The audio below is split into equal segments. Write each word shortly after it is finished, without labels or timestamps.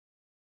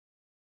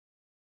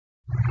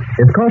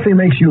If coffee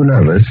makes you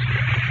nervous,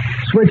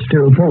 switch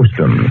to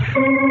Postum.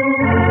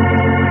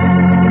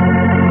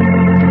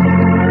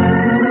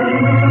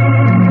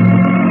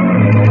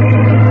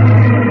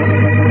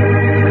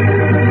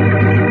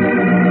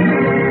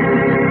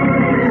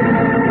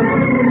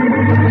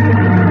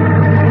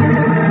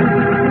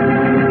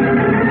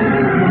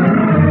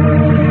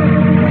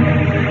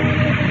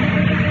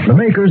 The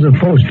makers of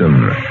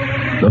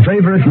Postum, the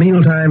favorite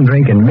mealtime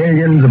drink in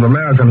millions of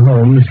American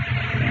homes,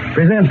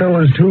 present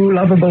those two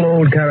lovable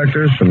old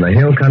characters from the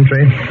hill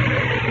country,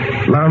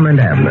 Lum and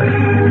Abner.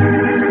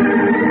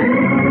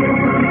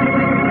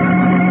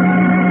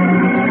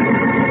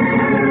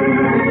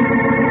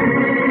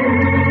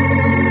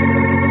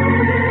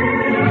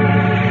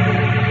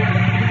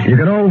 You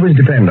can always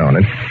depend on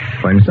it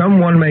when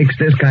someone makes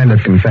this kind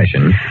of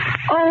confession.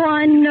 Oh,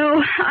 I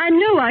know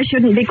I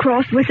shouldn't be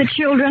cross with the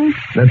children.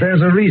 That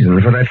there's a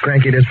reason for that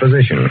cranky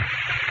disposition.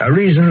 A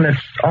reason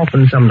that's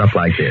often summed up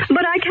like this.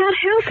 But I can't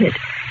help it.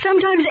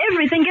 Sometimes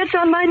everything gets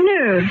on my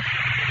nerves.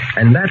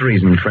 And that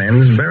reason,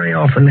 friends, very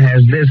often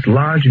has this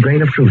large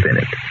grain of truth in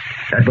it.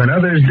 That when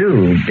others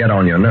do get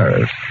on your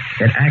nerves,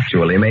 it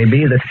actually may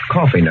be that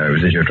coffee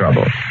nerves is your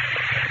trouble.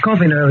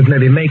 Coffee nerves may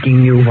be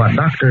making you what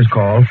doctors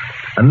call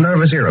a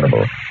nervous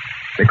irritable.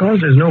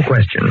 Because there's no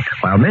question,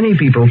 while many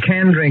people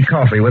can drink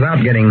coffee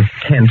without getting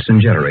tense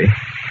and jittery,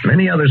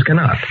 many others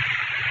cannot.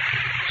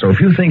 So if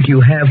you think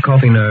you have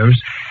coffee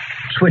nerves,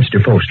 switch to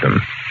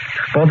Postum.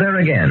 For there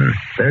again,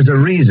 there's a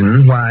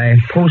reason why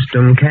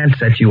Postum can't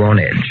set you on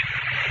edge.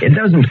 It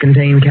doesn't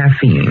contain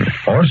caffeine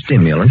or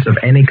stimulants of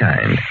any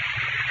kind.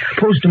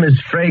 Postum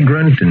is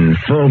fragrant and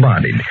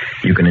full-bodied.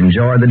 You can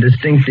enjoy the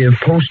distinctive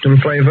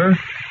Postum flavor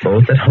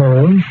both at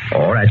home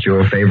or at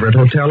your favorite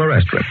hotel or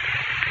restaurant.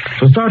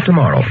 So start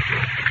tomorrow.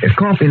 If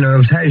coffee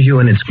nerves has you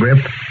in its grip,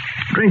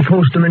 drink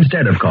Postum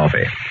instead of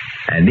coffee.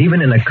 And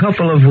even in a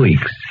couple of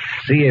weeks,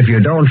 see if you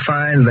don't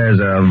find there's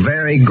a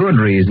very good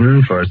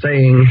reason for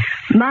saying,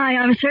 My,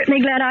 I'm certainly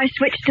glad I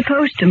switched to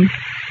Postum.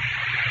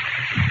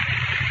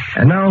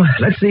 And now,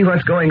 let's see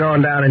what's going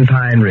on down in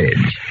Pine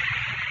Ridge.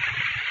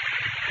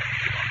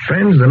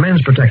 Friends, the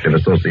Men's Protective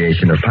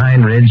Association of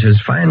Pine Ridge has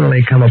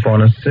finally come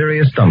upon a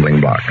serious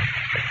stumbling block.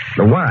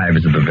 The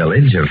wives of the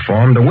village have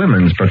formed a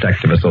Women's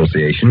Protective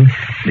Association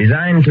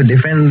designed to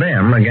defend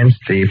them against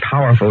the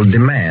powerful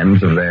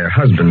demands of their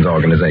husbands'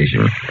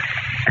 organization.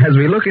 As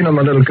we look in on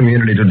the little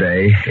community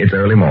today, it's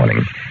early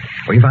morning.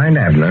 We find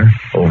Abner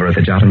over at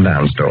the Jot Em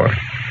Down store.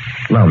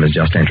 Lum is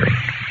just entering.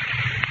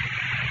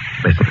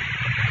 Listen.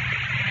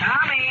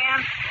 Come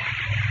in.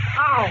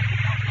 Oh,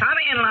 come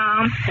in,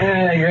 Lum.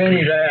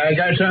 Granny, I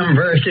got something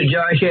first to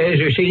Josh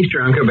Ezra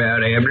Seastrunk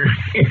about, Abner.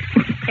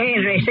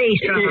 Ezra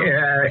Seastrunk.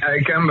 Yeah, I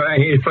come by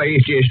his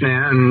place just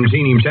now and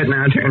seen him sitting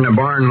out there in the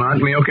barn lot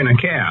milking a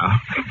cow.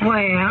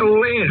 Well?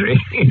 Oh, Ezra,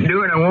 he's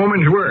doing a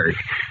woman's work.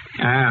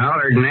 I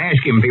hollered and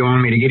asked him if he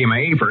wanted me to get him an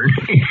apron.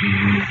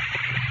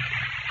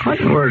 What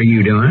in the world are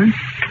you doing?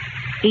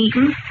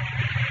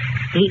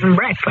 Eating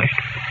breakfast.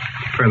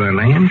 For the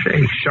land's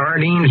sake,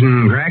 sardines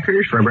and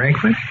crackers for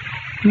breakfast?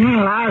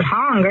 Well, I was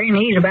hungry, and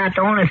he's about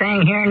the only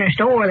thing here in the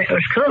store that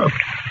was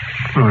cooked.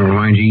 Well,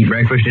 why'd you eat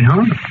breakfast at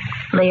home?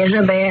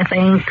 Elizabeth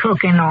ain't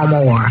cooking no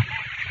more.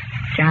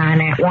 Join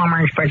that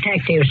Women's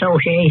Protective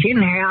Association,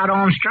 they're out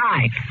on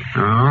strike.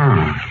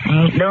 Oh.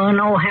 Ain't doing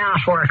no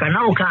housework of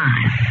no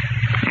kind.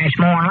 That's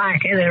more than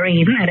likely the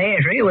reason that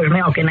Ezra was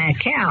milking that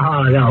cow a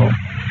while ago.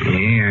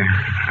 Yeah,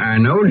 I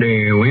know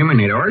the women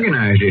had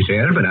organized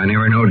themselves, but I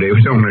never knowed they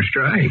was on a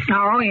strike.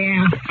 Oh,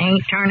 yeah,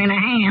 ain't turning a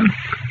hand.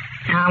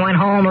 I went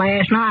home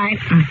last night,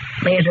 and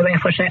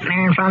Elizabeth was sitting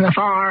there in front of the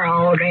fire,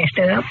 all dressed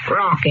up,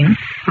 rocking.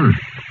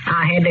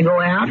 I had to go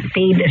out and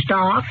feed the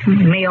stock,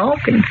 and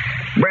milk, and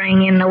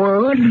bring in the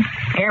wood,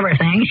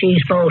 everything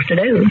she's supposed to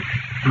do.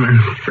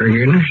 Well, for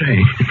goodness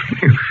sake.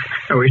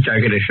 I wish I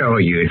could have saw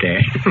you at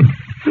that.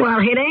 Well,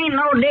 it ain't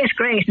no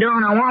disgrace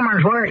doing a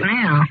woman's work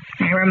now.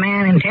 Every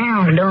man in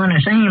town's doing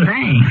the same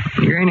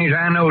thing. Grannies,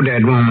 I know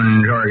that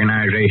woman's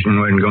organization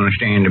wasn't going to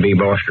stand to be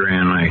bossed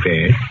around like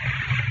that.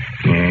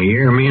 Yeah,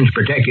 your Men's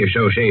Protective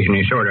Association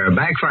is sort of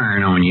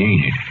backfiring on you,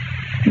 ain't it?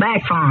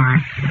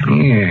 Backfiring?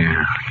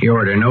 Yeah, you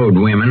ought to know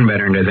women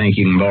better than to think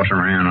you can boss them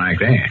around like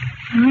that.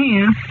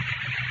 Yeah,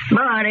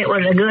 but it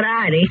was a good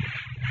idea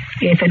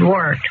if it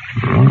worked.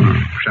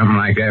 Oh, something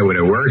like that would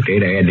have worked.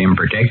 They'd have had them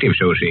protective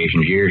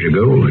associations years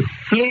ago.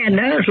 Yeah, it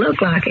does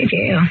look like it,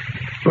 yeah.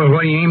 Well,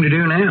 what do you aim to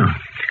do now?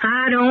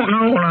 I don't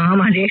know,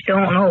 Lum. I just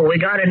don't know. We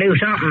got to do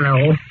something,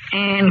 though.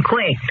 And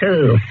quick,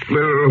 too.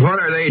 Well, what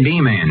are they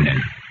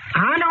demanding?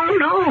 I don't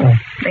know.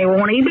 They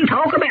won't even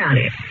talk about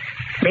it.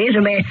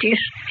 Elizabeth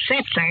just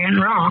sits there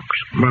and rocks.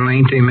 Well,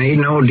 ain't they made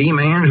no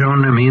demands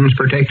on the Men's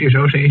Protective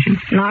Association?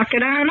 Not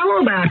that I know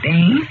about,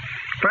 them.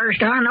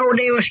 First I know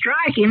they were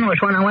striking was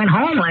when I went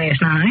home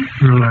last night.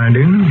 Well, I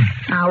do know.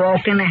 I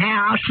walked in the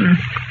house, and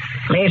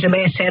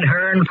Elizabeth said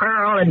her and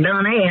Pearl had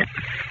done it.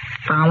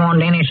 If I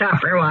wanted any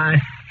supper,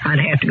 why, I'd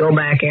have to go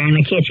back there in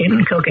the kitchen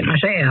and cook it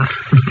myself.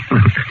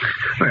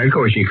 Well, of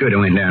course, you could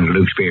have went down to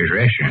Luke Spear's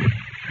restaurant.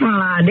 Well,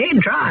 I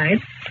did try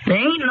it. There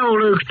ain't know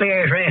Luke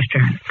Spear's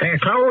restaurant. They're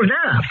closed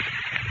up.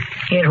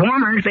 His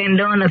woman's been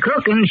doing the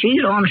cooking.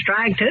 She's on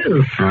strike,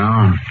 too.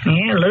 Oh.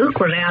 Yeah, Luke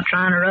was out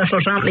trying to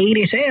rustle something to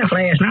eat himself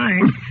last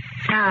night.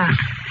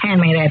 Hand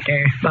me that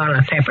there bottle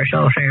of pepper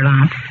sauce there,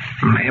 Lon.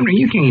 Abner,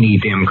 you can't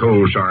eat them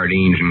cold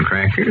sardines and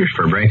crackers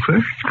for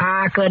breakfast.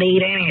 I could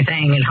eat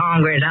anything as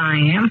hungry as I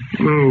am.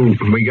 Oh,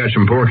 we got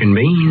some pork and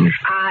beans.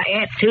 I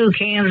ate 2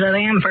 cans of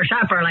them for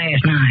supper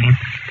last night.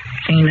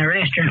 Seen the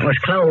restaurant was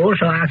closed,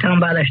 so I come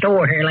by the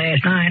store here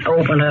last night,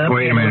 opened up.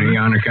 Wait a minute,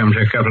 yonder comes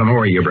a couple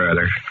more of your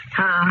brothers.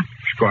 Huh?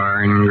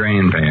 Squire and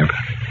Grandpap.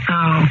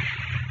 Oh,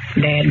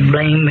 Dad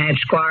blame that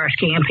Squire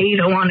Skimp. He's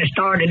the one that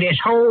started this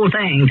whole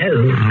thing,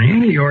 too. Well,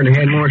 you ought to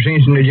have more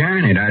sense than to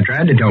join it. I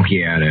tried to talk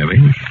you out of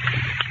it.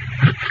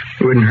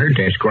 Wouldn't hurt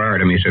that Squire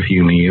to miss a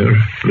few meals.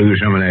 Lose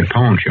some of that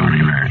paunch on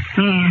him there.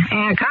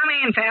 Yeah, come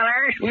in,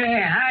 fellers.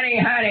 Yeah,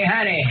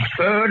 howdy.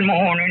 Good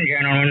morning,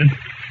 gentlemen.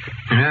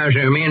 How's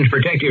the Men's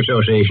Protective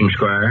Association,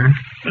 Squire?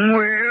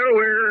 Well,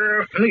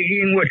 we're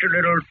meeting with a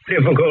little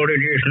difficulty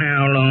just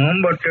now,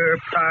 Lum, but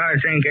I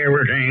think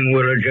everything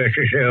will adjust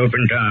itself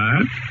in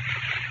time.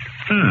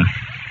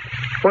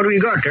 What have you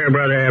got there,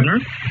 Brother Abner?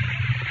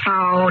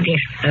 Oh,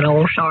 just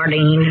little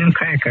sardines and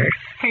crackers.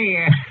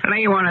 Hey,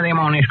 lay one of them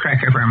on this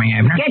cracker for me,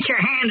 Abner. Get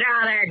your hands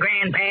out of there,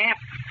 Grandpap.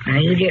 Now,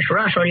 you just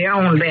rustle your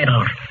own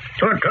victuals.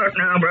 Tut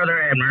now,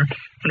 Brother Abner.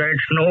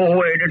 That's no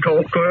way to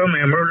talk to a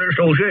member of the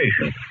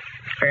association.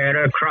 At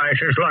a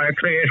crisis like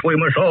this, we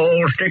must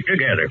all stick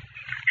together.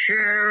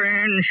 Share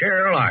in,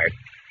 share alike.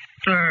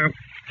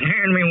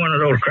 Hand me one of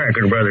those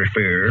crackers, Brother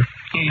Spear.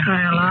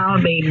 Well,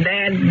 I'll be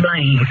dad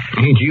blamed.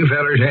 Ain't you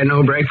fellers had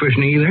no breakfast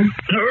neither?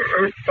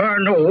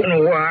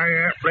 No,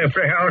 I left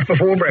the house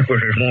before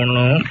breakfast this morning,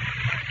 Lum.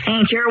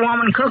 Ain't your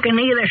woman cooking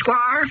either,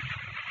 Squire?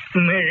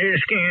 Mrs.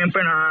 Skimp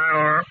and I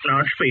are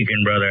not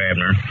speaking, Brother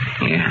Abner.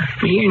 Yeah,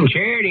 me and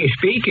Charity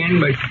speaking,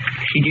 but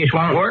she just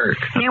won't work.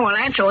 Yeah, well,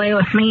 that's the way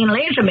with me and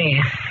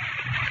Elizabeth.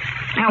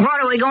 Now, what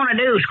are we going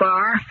to do,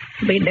 Squire?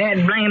 Be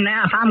dead blamed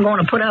now if I'm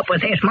going to put up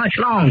with this much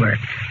longer.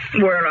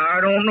 Well, I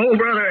don't know,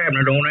 Brother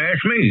Abner. Don't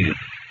ask me.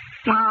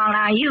 Well,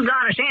 now, you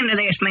got us into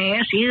this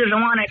mess. You're the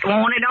one that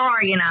wanted to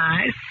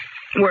organize.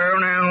 Well,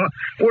 now,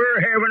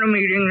 we're having a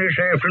meeting this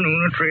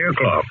afternoon at 3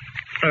 o'clock.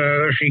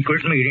 A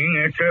secret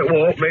meeting at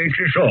Walt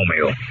Bates'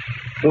 sawmill.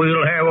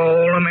 We'll have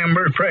all the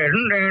members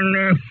present,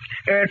 and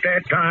at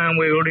that time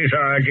we'll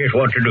decide just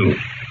what to do.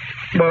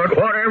 But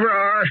whatever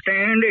our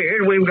stand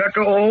is, we've got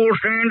to all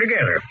stand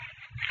together.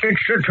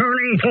 It's the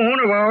turning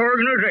point of our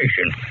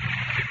organization.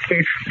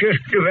 It's just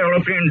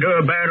developed into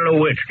a battle of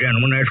wits,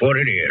 gentlemen, that's what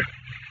it is.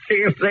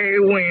 If they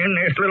win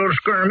this little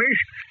skirmish,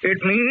 it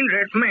means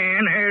that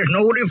man has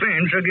no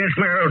defense against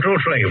marital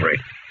slavery.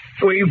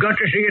 We've got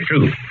to see it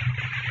through.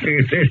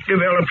 If this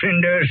develops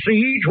into a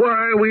siege,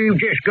 why, we've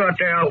just got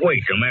to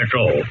outwait them, that's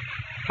all.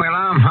 Well,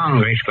 I'm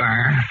hungry,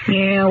 Squire.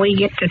 Yeah, we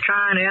get to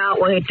trying to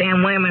outwait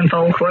them women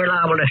folks. We're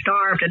liable to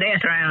starve to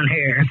death around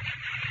here.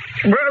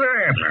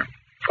 Brother Abner,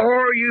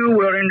 are you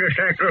willing to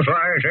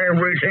sacrifice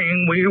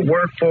everything we've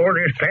worked for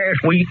this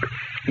past week?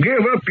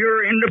 Give up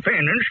your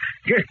independence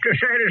just to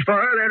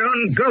satisfy that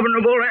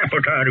ungovernable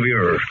appetite of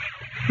yours?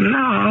 No,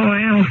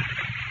 well,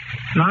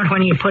 not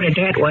when you put it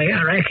that way,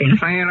 I reckon.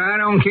 Well, I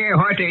don't care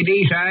what they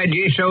decide,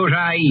 just so's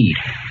I eat.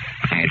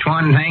 That's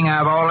one thing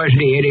I've always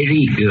did, is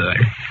eat good.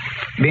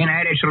 Been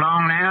at it so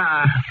long now,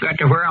 I got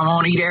to where I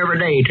want to eat every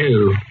day,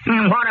 too.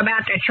 And what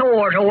about the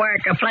chores over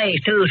at the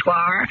place, too,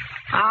 Squire?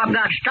 I've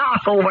got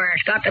stock over there.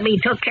 It's got to be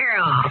took care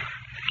of.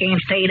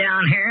 Can't stay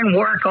down here and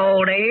work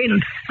all day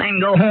and then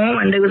go home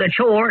and do the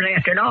chores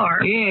after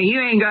dark. Yeah, you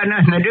ain't got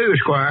nothing to do,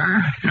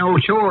 Squire. No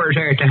chores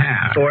there at the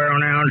house. Well,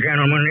 now,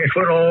 gentlemen, this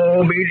will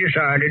all be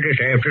decided this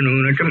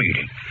afternoon at the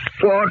meeting.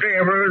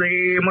 Whatever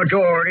the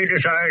majority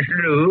decides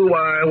to do,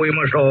 why, we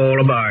must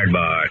all abide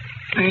by.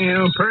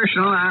 Well,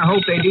 personal, I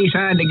hope they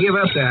decide to give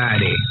up the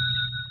idea.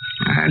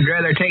 I'd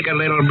rather take a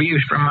little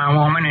abuse from my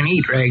woman and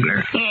eat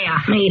regular. Yeah,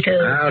 me too.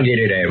 I'll get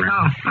it, Abner.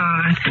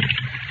 Oh,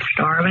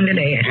 starving to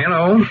death.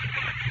 Hello.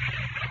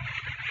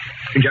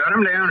 Jot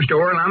 'em Down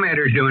store.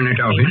 Lametter's doing the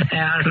talking.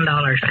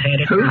 $1,000 I had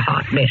it for a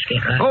hot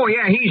biscuit, right? Oh,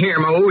 yeah, he's here,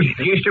 Mose.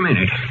 Just a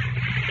minute.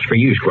 It's for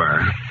you,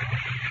 Squire.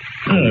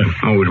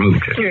 Mose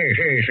moved it.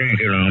 Yes, thank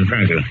you, Lum,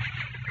 thank you.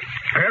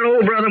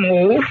 Hello, Brother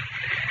Mose.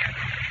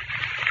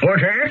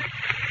 What's that?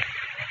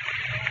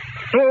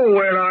 Oh,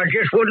 well, I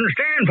just wouldn't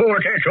stand for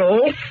it, that's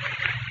all.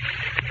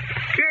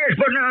 Yes,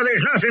 but now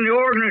there's nothing the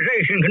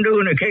organization can do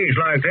in a case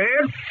like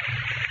that.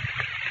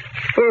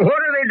 Well, what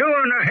are they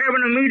doing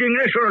having a meeting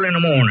this early in the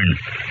morning?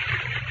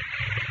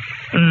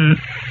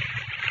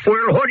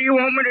 Well, what do you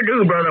want me to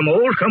do, Brother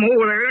Mose? Come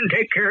over there and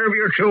take care of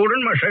your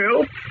children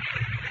myself?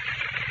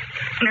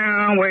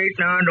 Now, wait,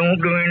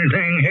 don't do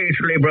anything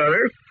hastily,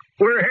 brother.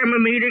 We're having a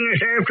meeting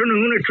this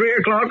afternoon at 3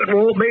 o'clock at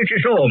Walt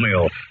Bates'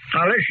 sawmill.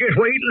 Now, let's just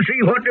wait and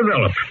see what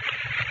develops.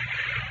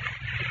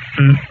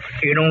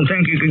 You don't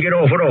think you could get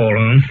off at all,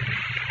 huh?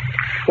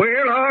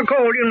 Well, I'll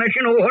call you and let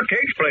you know what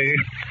takes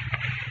place.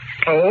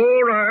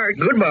 All right,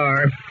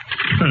 goodbye.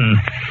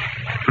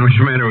 What's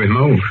the matter with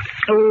Mose?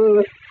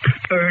 Oh,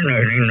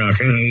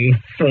 Nothing. He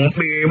won't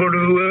be able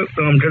to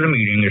come to the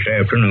meeting this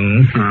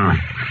afternoon. Oh.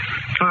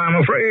 I'm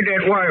afraid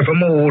that wife of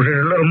Mole's is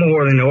a little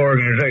more than the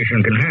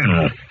organization can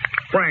handle.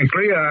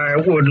 Frankly, I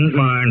wouldn't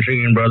mind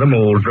seeing Brother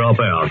Moles drop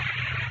out.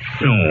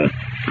 No.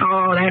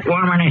 Oh, that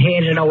woman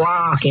ahead of the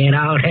wall, kid,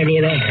 I'll tell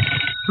you that.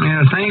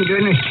 Well, thank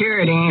goodness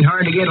Charity ain't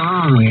hard to get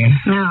along with.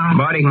 No.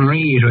 Body can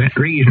reason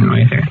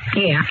with her.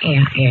 Yeah.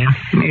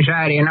 This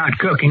idea of not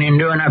cooking and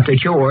doing up the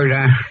chores,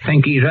 I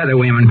think these other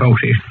women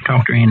folks has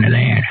talked her into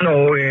that.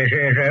 Oh, yes,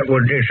 that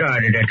was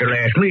decided at the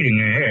last meeting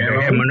they had.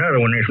 They have another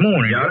one this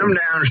morning. Jot 'em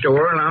down,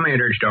 store, and I'm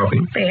entered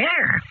talking.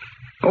 There.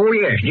 Oh,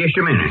 yes, just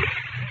a minute.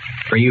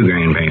 For you,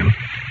 Grandpa.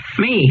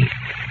 Me?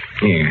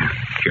 Yeah,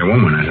 it's your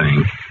woman, I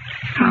think.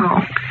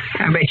 Oh,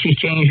 I bet she's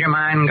changed her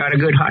mind and got a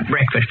good hot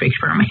breakfast fixed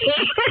for me.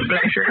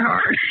 Bless her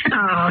heart.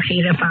 Oh,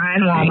 she's a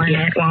fine woman,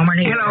 that woman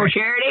is. Hello,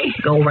 Charity.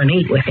 Go over and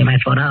eat with him,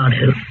 that's what I'll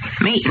do.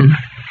 Meeting?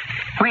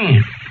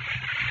 When?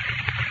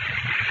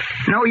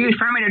 No use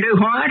for me to do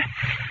what?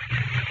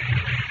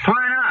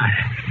 Why not?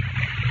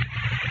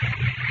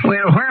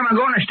 Well, where am I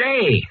going to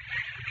stay?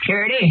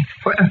 Charity?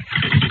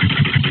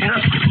 Hello,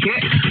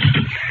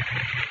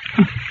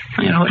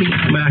 Well, what do you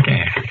think about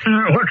that?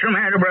 What's the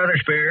matter, Brother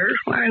Spears?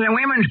 Well, the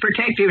Women's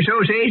Protective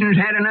Association's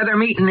had another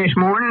meeting this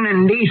morning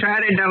and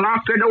decided to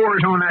lock the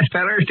doors on us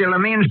fellers till the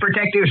Men's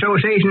Protective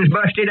Association's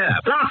busted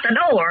up. Lock the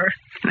door?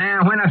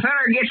 Now, when a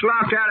feller gets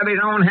locked out of his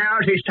own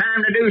house, it's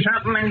time to do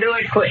something and do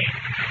it quick.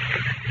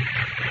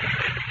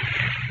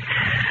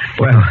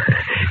 Well,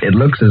 it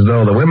looks as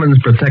though the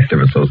Women's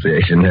Protective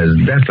Association has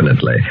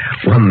definitely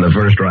won the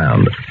first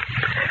round.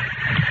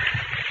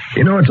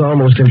 You know, it's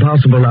almost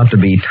impossible not to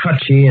be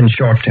touchy and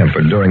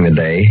short-tempered during the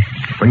day,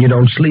 when you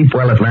don't sleep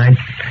well at night,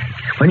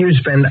 when you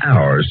spend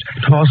hours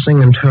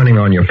tossing and turning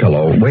on your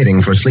pillow,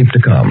 waiting for sleep to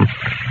come.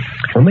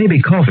 Or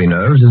maybe coffee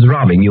nerves is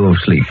robbing you of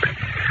sleep.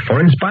 For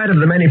in spite of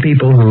the many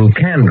people who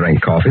can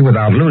drink coffee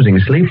without losing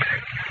sleep,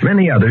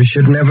 many others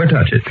should never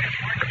touch it.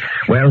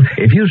 Well,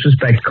 if you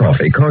suspect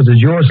coffee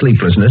causes your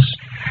sleeplessness,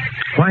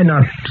 why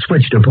not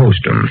switch to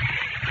Postum?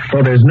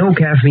 For there's no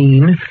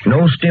caffeine,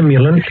 no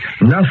stimulant,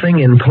 nothing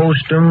in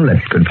Postum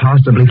that could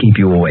possibly keep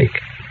you awake.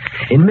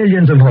 In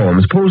millions of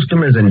homes,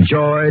 Postum is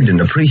enjoyed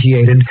and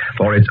appreciated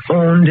for its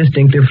own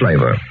distinctive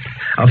flavor.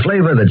 A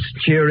flavor that's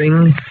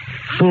cheering,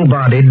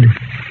 full-bodied,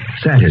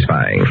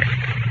 satisfying.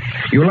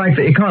 You like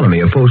the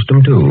economy of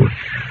Postum, too,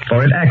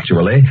 for it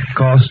actually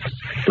costs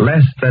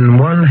less than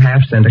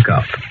 1/2 cent a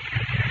cup.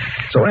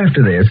 So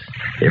after this,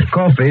 if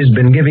coffee's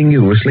been giving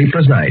you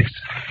sleepless nights,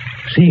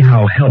 see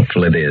how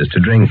helpful it is to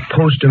drink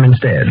Postum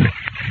instead.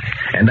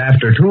 And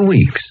after 2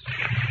 weeks,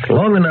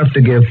 long enough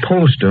to give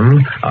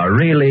Postum a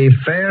really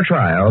fair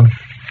trial,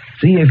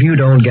 see if you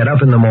don't get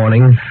up in the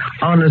morning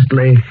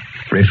honestly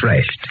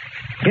refreshed.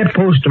 Get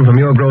Postum from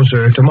your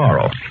grocer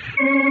tomorrow.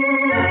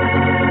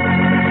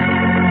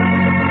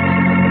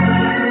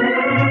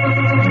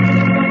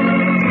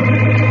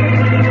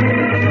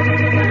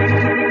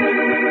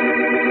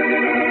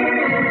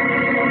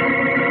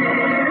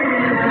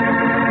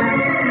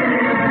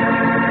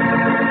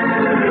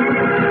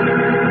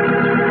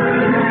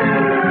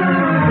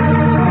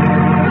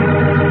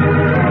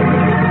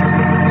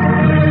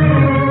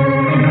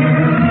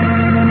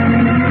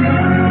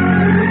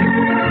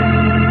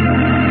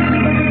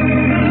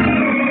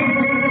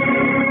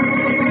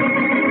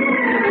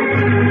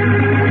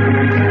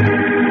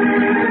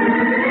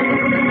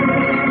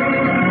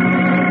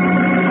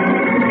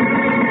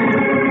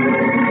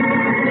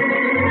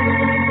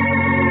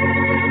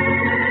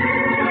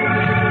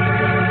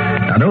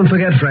 Don't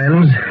forget,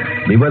 friends,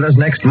 be with us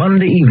next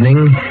Monday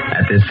evening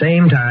at the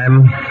same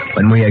time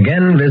when we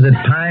again visit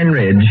Pine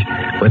Ridge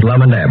with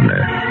Lum and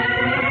Abner.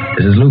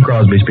 This is Lou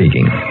Crosby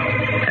speaking.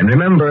 And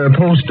remember,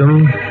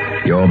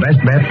 Postum, your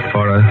best bet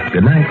for a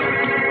good night.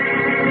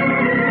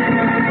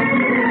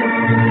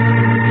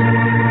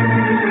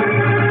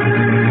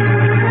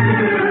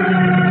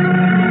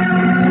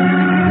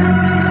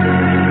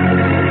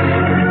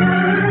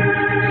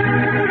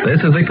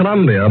 This is the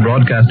Columbia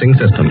Broadcasting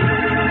System.